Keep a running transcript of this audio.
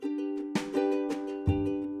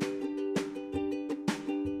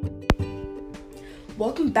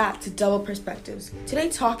Welcome back to Double Perspectives. Today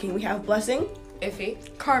talking, we have Blessing, Iffy,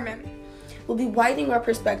 Carmen. We'll be widening our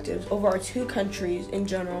perspectives over our two countries in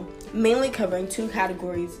general, mainly covering two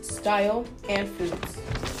categories, style and foods.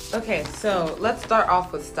 Okay, so let's start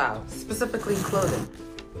off with style, specifically clothing.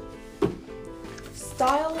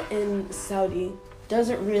 Style in Saudi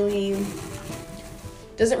doesn't really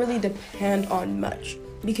depend on much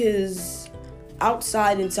because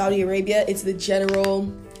outside in Saudi Arabia, it's the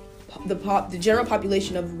general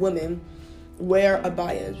population of women wear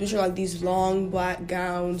abayas, which are like these long black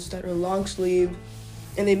gowns that are long sleeved,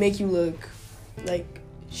 and they make you look like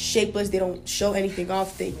shapeless. They don't show anything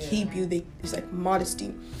off. They keep you. It's like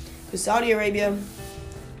modesty. Because Saudi Arabia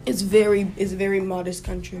is a very modest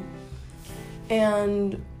country,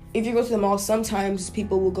 and if you go to the mall, sometimes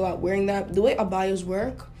people will go out wearing that. The way abayas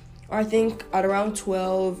work, I think at around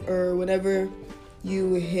 12 or whenever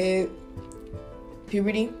you hit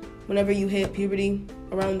puberty. Whenever you hit puberty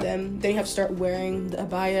around them, then you have to start wearing the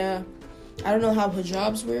abaya. I don't know how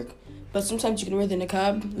hijabs work, but sometimes you can wear the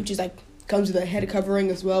niqab, which is like comes with a head covering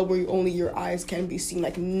as well, where only your eyes can be seen.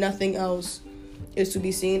 Like nothing else is to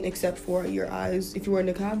be seen except for your eyes if you wear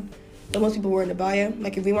niqab. But most people wear an abaya.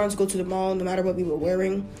 Like if we wanted to go to the mall, no matter what we were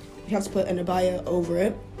wearing, we have to put an abaya over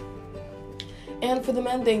it. And for the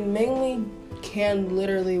men, they mainly can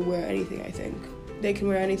literally wear anything, I think. They can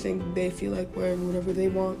wear anything they feel like wearing, whatever they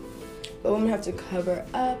want. But women have to cover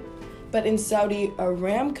up. But in Saudi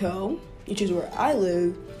Aramco, which is where I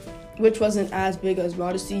live, which wasn't as big as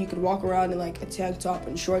modesty, you could walk around in like a tank top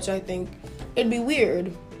and shorts, I think. It'd be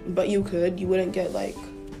weird, but you could. You wouldn't get like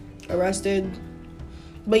arrested.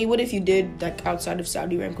 But you would if you did, like outside of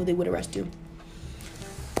Saudi Aramco, they would arrest you.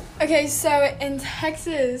 Okay, so in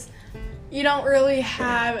Texas, you don't really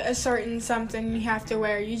have a certain something you have to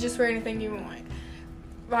wear. You just wear anything you want.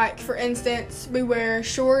 Like, for instance, we wear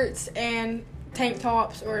shorts and tank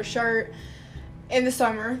tops or a shirt in the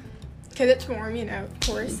summer because it's warm, of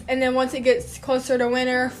course. And then once it gets closer to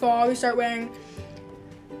winter, fall, we start wearing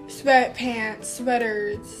sweatpants,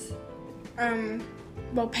 sweaters.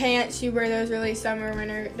 Pants, you wear those really summer,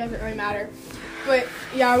 winter, it doesn't really matter. But,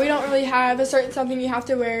 yeah, we don't really have a certain something you have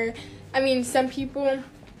to wear. I mean, some people,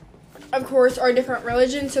 of course, are different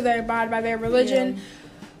religions, so they abide by their religion. Yeah.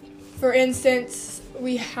 For instance,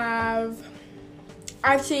 I've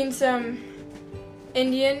seen some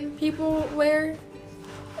Indian people wear,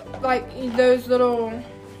 like, those little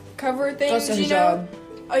cover things, That's a hijab.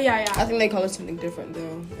 Oh, yeah. I think they call it something different,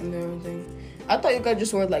 though, in their own thing. I thought you guys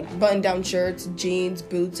just wore, like, button-down shirts, jeans,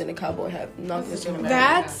 boots, and a cowboy hat. Not this one.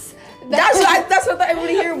 That's what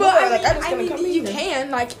everybody here wore. You can,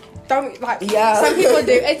 like, some people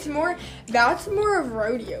do. That's more of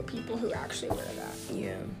rodeo people who actually wear that.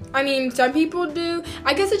 Yeah. I mean, some people do.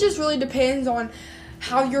 I guess it just really depends on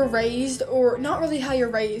how you're raised, or not really how you're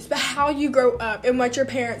raised, but how you grow up and what your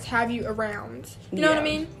parents have you around. You know what I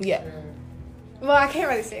mean? Yeah. Well, I can't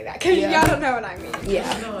really say that because y'all don't know what I mean.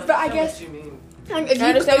 Yeah. But I guess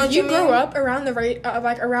if you grow up around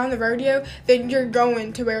the around the rodeo, then you're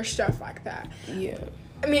going to wear stuff like that. Yeah.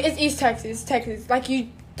 I mean, it's East Texas.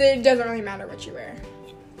 It doesn't really matter what you wear.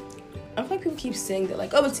 I feel like people keep saying that,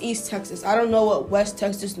 like, oh, it's East Texas. I don't know what West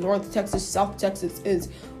Texas, North Texas, South Texas is.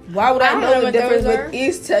 Why would I know the difference with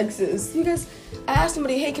East Texas? Because I asked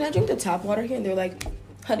somebody, hey, can I drink the tap water here? And they're like,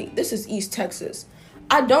 honey, this is East Texas.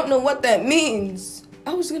 I don't know what that means.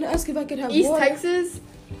 I was going to ask if I could have East water. Texas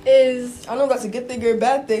is... I don't know if that's a good thing or a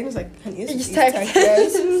bad thing. It's like, honey, it's East Texas.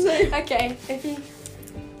 Okay.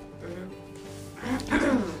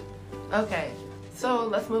 Okay, so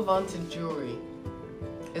let's move on to jewelry.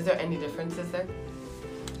 Is there any differences there?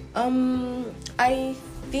 I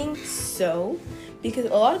think so, because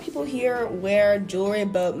a lot of people here wear jewelry,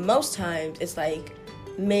 but most times it's like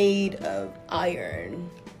made of iron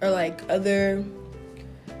or like other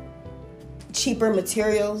cheaper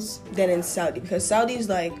materials than in Saudi, because Saudi is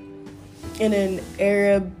like in an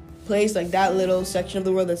Arab place, like that little section of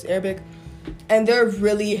the world that's Arabic, and they're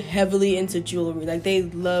really heavily into jewelry. Like they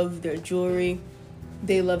love their jewelry.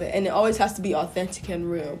 They love it, and it always has to be authentic and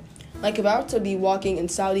real. Like, if I were to be walking in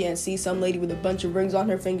Saudi and see some lady with a bunch of rings on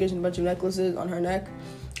her fingers and a bunch of necklaces on her neck,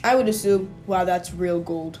 I would assume, wow, that's real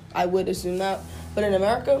gold. I would assume that. But in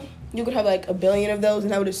America, you could have, like, 1 billion of those,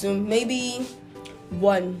 and I would assume maybe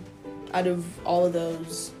one out of all of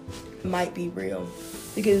those might be real.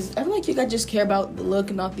 Because I feel like you guys just care about the look,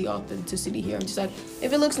 not the authenticity here. I'm just like,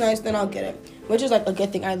 if it looks nice, then I'll get it. Which is, like, a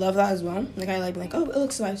good thing. I love that as well. Like, I like, oh, it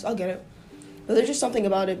looks nice, I'll get it. But there's just something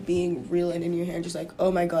about it being real and in your hand, just like,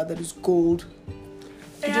 oh my god, that is gold.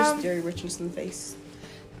 It just very richness in the face.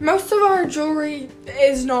 Most of our jewelry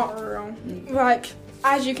is not real. Like,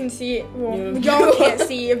 as you can see, well, Yeah. y'all can't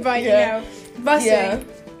see it, but Yeah. you know, busing. Yeah.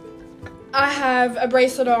 I have a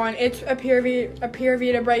bracelet on. It's a Pure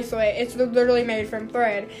Vita bracelet. It's literally made from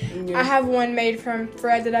thread. Yeah. I have one made from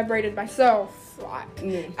thread that I braided myself.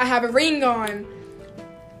 Yeah. I have a ring on.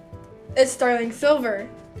 It's sterling silver.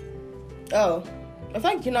 Oh, I feel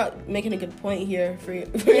like you're not making a good point here for Yeah,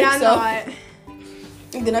 yourself. I'm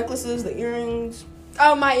not. The necklaces, the earrings.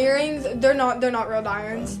 Oh, my earrings, they're not real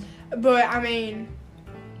diamonds. But I mean,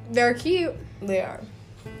 they're cute. They are.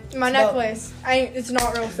 My So- necklace, it's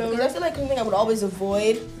not real Because silver. I feel like something I would always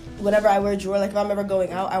avoid whenever I wear jewelry. Like if I'm ever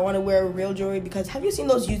going out, I want to wear real jewelry. Because have you seen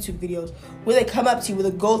those YouTube videos where they come up to you with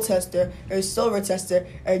a gold tester or a silver tester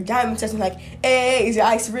or a diamond tester, like, hey, is your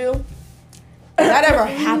ice real? If that ever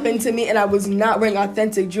happened to me and I was not wearing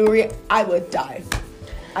authentic jewelry, I would die.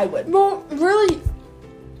 I would. Well, really,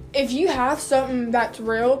 if you have something that's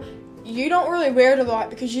real, you don't really wear it a lot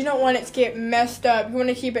because you don't want it to get messed up. You want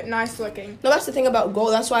to keep it nice looking. No, that's the thing about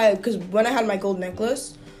gold. That's why, because when I had my gold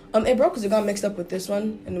necklace, it broke because it got mixed up with this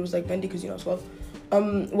one, and it was like bendy because, you know, it's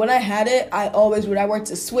 12. When I had it, I always would. I wore it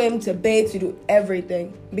to swim, to bathe, to do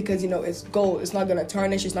everything because, you know, it's gold. It's not gonna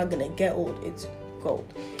tarnish. It's not gonna get old. It's gold,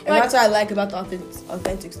 and Like- that's what I like about the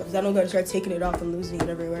authentic stuff. Cause I don't gotta start taking it off and losing it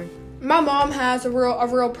everywhere. My mom has a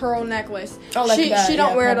real pearl necklace. Oh, like she that, she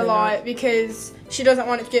don't yeah, wear it a probably lot not. because she doesn't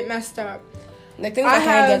want it to get messed up. Like things I that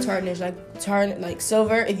can have- get tarnished, like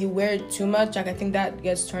silver. If you wear it too much, like I think that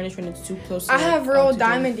gets tarnished when it's too close. To I have real oxygen.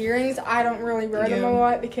 diamond earrings. I don't really wear them a Yeah.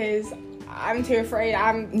 lot because I'm too afraid.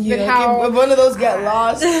 Yeah, With like how if one of those get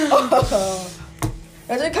lost.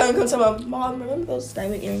 Imagine coming to my mom. Remember those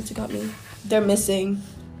diamond earrings you got me? They're missing.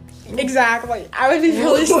 exactly. I would be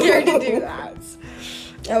really scared to do that.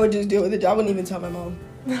 I would just deal with it. I wouldn't even tell my mom.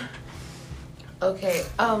 Okay.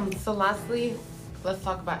 So lastly, let's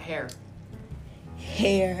talk about hair.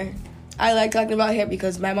 Hair. I like talking about hair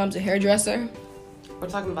because my mom's a hairdresser. We're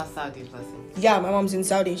talking about Saudi blessings. Yeah, my mom's in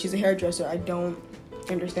Saudi. She's a hairdresser. I don't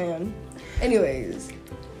understand. Anyways,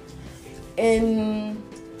 in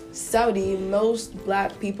Saudi, most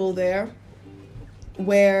black people there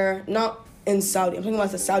wear, not in Saudi, I'm talking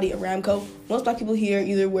about the Saudi Aramco. Most black people here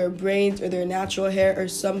either wear braids or their natural hair or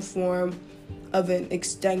some form of an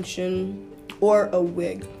extension or a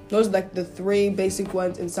wig. Those are like the three basic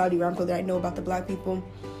ones in Saudi Aramco that I know about the black people.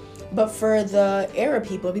 But for the Arab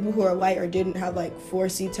people who are white or didn't have like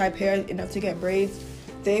 4C type hair enough to get braids,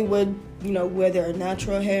 they would, you know, wear their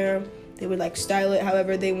natural hair. They would like style it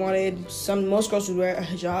however they wanted. Most girls would wear a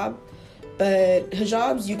hijab. But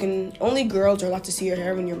hijabs, only girls are allowed to see your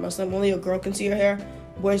hair when you're Muslim. Only a girl can see your hair.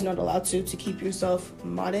 Boys not allowed to keep yourself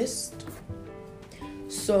modest.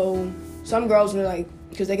 So some girls were like,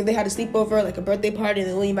 because like if they had a sleepover, like a birthday party, and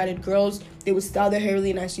they only invited girls, they would style their hair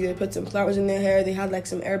really nicely. They'd put some flowers in their hair. They had like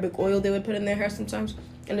some Arabic oil they would put in their hair sometimes,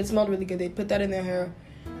 and it smelled really good. They'd put that in their hair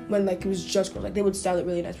when like it was just girls. Like they would style it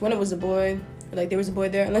really nice. When it was a boy, like there was a boy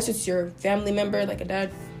there, unless it's your family member, like a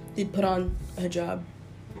dad, they'd put on a hijab.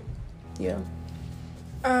 Yeah.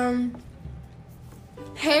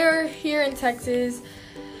 Hair here in Texas,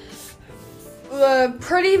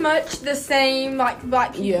 pretty much the same. Like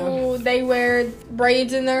black people, they wear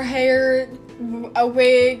braids in their hair, a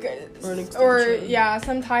wig, Or an or extension.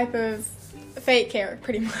 some type of fake hair,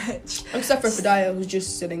 pretty much. Except for Fidaya, who's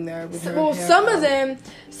just sitting there with her Well, hair some out. of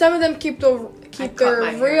them keep their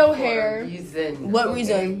real hair. What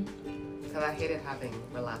reason? Because I hated having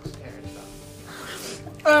relaxed hair.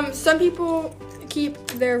 So. Some people keep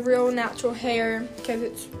their real natural hair because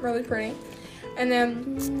it's really pretty, and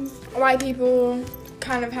then white people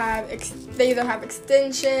kind of have they either have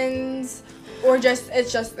extensions or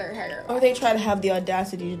it's just their hair. Or they try to have the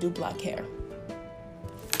audacity to do black hair.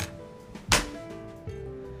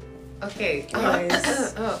 Okay.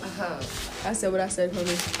 Anyways. I said what I said,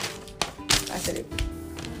 homie. I said it.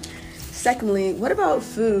 Secondly, what about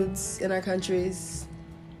foods in our countries?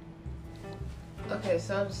 Okay,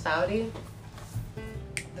 so in Saudi,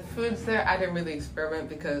 the foods there, I didn't really experiment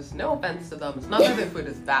because, no offense to them, it's not that their food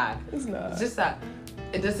is bad. It's not. It's just that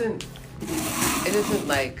it doesn't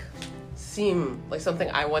like seem like something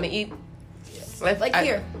I want to eat. Like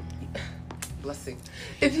here. Blessing.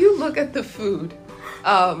 If you look at the food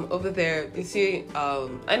over there, you see,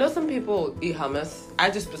 I know some people eat hummus. I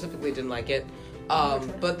just specifically didn't like it.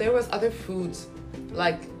 But there was other foods,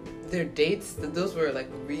 like their dates, those were like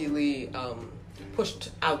really pushed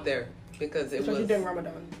out there because it was during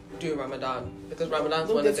Ramadan. during Ramadan, because Ramadan's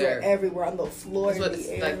Those one of dates were their everywhere on the floor. it's what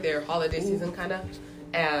it's like their holiday season kind of,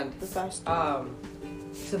 and The fast.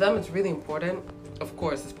 to them it's really important. Of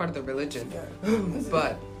course, it's part of the religion, Yeah.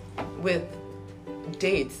 but with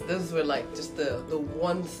dates. Those were like just the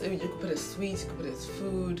ones. I mean, you could put as sweets, you could put as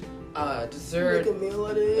food, dessert, Make a meal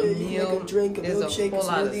out of it. a You meal. make a drink, a There's milkshake, a whole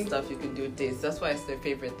lot of smoothie. stuff you can do with dates. That's why it's their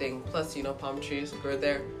favorite thing. Plus, palm trees grow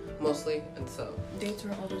there mostly, and so. Dates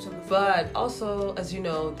are always on the But also, as you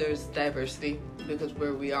know, there's diversity because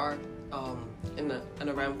where we are in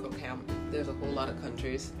Aramco camp, there's a whole lot of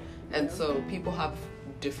countries, and so people have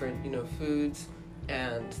different, foods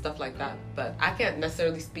and stuff like that. But I can't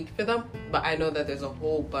necessarily speak for them. But I know that there's a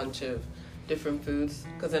whole bunch of different foods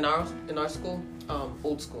because in our school,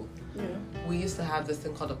 old school, we used to have this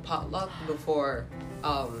thing called a potluck before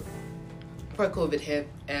COVID hit,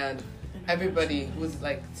 and everybody who was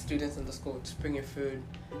like students in the school would just bring your food.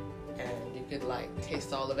 And you could like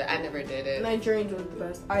taste all of it. I never did it. Nigerians were the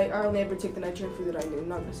best. I only ever take the Nigerian food that I knew. I'm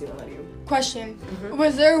not gonna say that to you. Question: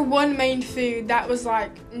 Was there one main food that was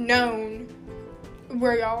like known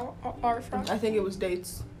where y'all are from? I think it was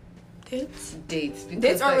dates. Dates. Dates. Because,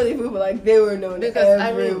 Dates aren't really food, but like they were known because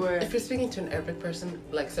everywhere. if you're speaking to an Arabic person,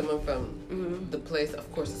 like someone from the place,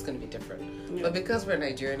 of course it's gonna be different. Yeah. But because we're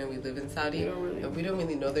Nigerian and we live in Saudi, and we don't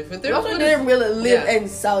really know their food. We also didn't really live in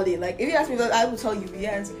Saudi. Like if you ask me, I will tell you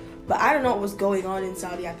yes. But I don't know what was going on in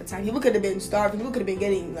Saudi at the time. People could have been starving. People could have been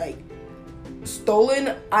getting like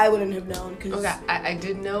stolen. I wouldn't have known. Okay, I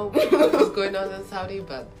did know what was going on in Saudi,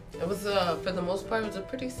 but it was for the most part it was a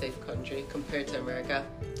pretty safe country compared to America.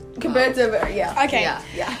 Compared to yeah. Okay.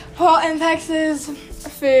 Yeah. Well, in Texas,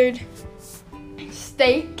 food,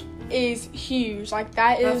 steak is huge. Like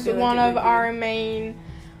that is Absolutely one of big. our main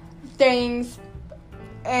things.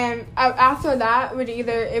 And after that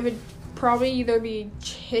it would probably either be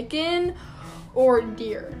chicken or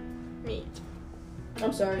deer meat.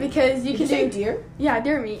 I'm sorry. Because you Did can you say do deer? Yeah,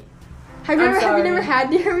 deer meat. Have you I'm sorry. never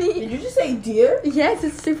had deer meat? Did you just say deer? Yes,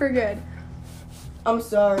 it's super good. I'm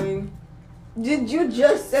sorry. Did you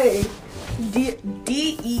just say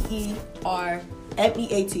DEERMEAT?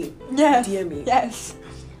 Yes. Deer meat. Yes.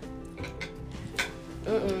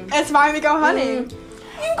 It's fine. We go hunting.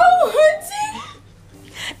 You go hunting?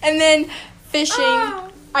 And then fishing.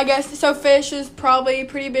 I guess so. Fish is probably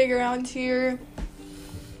pretty big around here.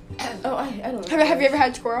 Oh, I don't know. Have you ever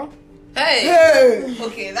had squirrel? Hey. Hey.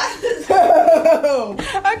 Okay, that is.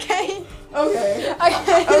 Okay. Okay.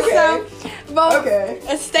 So, well, Okay.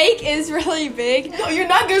 a steak is really big. No, you're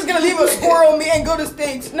not just gonna leave a squirrel meat and go to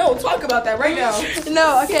steaks. No, talk about that right now.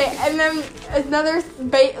 No, okay. And then another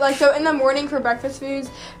so in the morning for breakfast foods,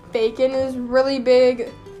 bacon is really big.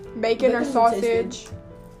 Bacon or Bacon doesn't taste sausage.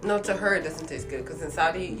 No, to her it doesn't taste good because in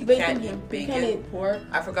Saudi you Bacon, can't eat you bacon. can't eat pork.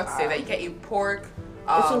 I forgot to say that you can't eat pork.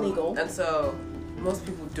 It's illegal. And so most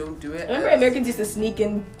people don't do it. Remember, Americans used to sneak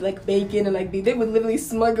in like bacon and like beef. They would literally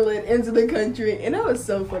smuggle it into the country, and that was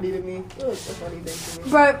so funny to me. It was a funny thing to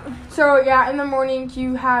me. But so yeah, in the morning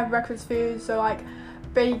you have breakfast foods. So like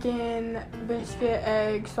bacon, biscuit,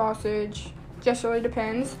 egg, sausage. Just really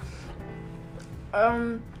depends.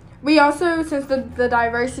 We also, since the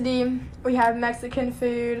diversity, we have Mexican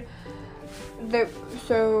food.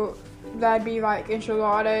 So that'd be like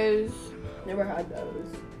enchiladas, Never had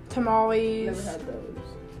those. tamales. Never had those.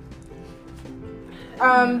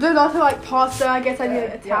 There's also like pasta. I guess I do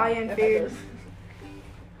like Italian I've had food. those.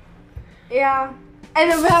 Yeah,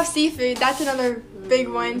 and then we have seafood. That's another big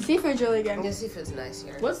one. Seafood's really good. Yeah, seafood's nice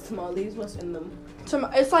here. What's tamales? What's in them? So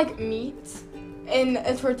it's like meat and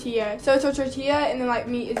a tortilla. So it's a tortilla and then like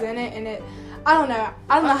meat is in it, and I don't know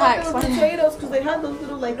how to explain it. Potatoes, because they had those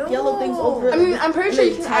little like yellow things over it. I mean, I'm pretty sure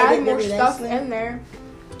you can Tied it add more very stuff nicely. in there.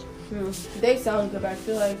 They sound good, but I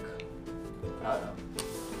feel like I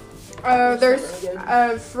don't know. There's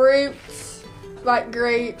fruits like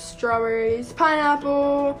grapes, strawberries,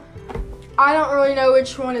 pineapple. I don't really know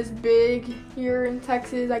which one is big here in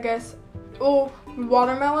Texas. I guess,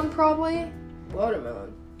 watermelon probably.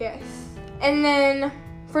 Watermelon. Yes. And then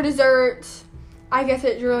for dessert, I guess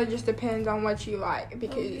it really just depends on what you like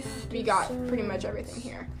because we got pretty much everything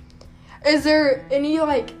here. Is there any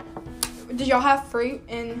did y'all have fruit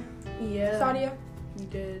in Saudi? You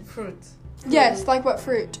did. Fruit. Yes, like what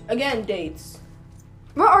fruit? Again, dates.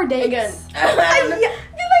 What are dates? Again. You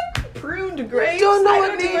like pruned grapes? Don't know I what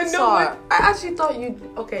don't even dates know are. I actually thought you.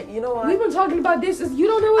 Okay, you know what? We've been talking about this. You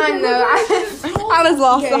don't know what I they know. look like? I was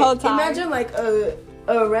lost Okay, the whole time. Imagine like a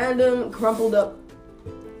random crumpled up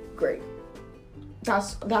grape.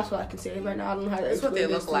 That's what I can say right now. I don't know how to That's what they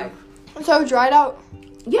explain look this to like. you. So dried out.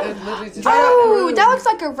 Yeah. They're literally just Oh, that looks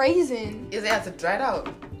like a raisin. Is it has to dry it out?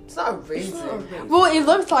 It's not a It's raisin. not a raisin. Well, it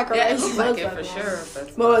looks like a Yeah, it raisin. looks like Looks it like for one. sure. But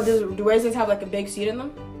it's Well, not. do raisins have like a big seed in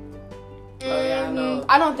them? Oh, yeah, I know.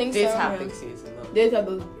 I don't think Dates so. have big seeds in them. They have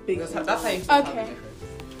those big That's seeds. how you can tell the Okay. difference.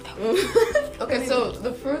 Okay, so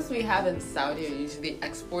the fruits we have in Saudi are usually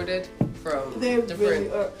exported from They're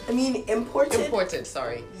different. really, I mean, imported. Imported,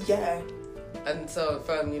 sorry. Yeah. And so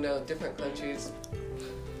from, different countries.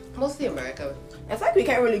 Mostly America. I feel like we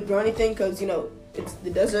can't really grow anything because, it's the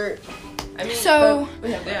desert. I mean, So-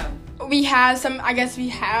 yeah. We have some. I guess we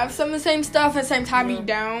have some of the same stuff. At the same time, we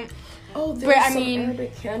don't. Oh, But, there's I some mean-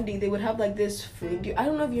 Arabic candy. They would have like this fruit. I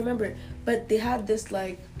don't know if you remember, but they had this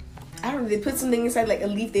like, I don't know. They put something inside like a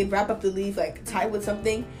leaf. They wrap up the leaf like tied with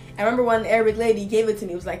something. I remember one Arabic lady gave it to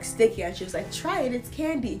me. It was like sticky, and she was like, "Try it. It's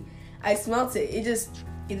candy." I smelt it. It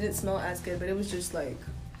didn't smell as good, but it was just like,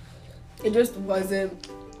 it just wasn't.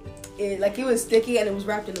 It was sticky and it was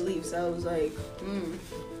wrapped in a leaf. So I was like,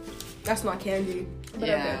 that's not candy. But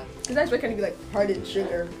Yeah. okay. Because that's what kind of be like hardened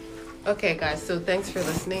sugar. Okay, guys, so thanks for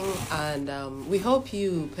listening, and we hope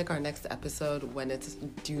you pick our next episode when it's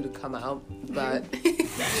due to come out. But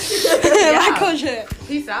Like, oh, shit.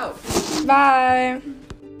 peace out. Bye.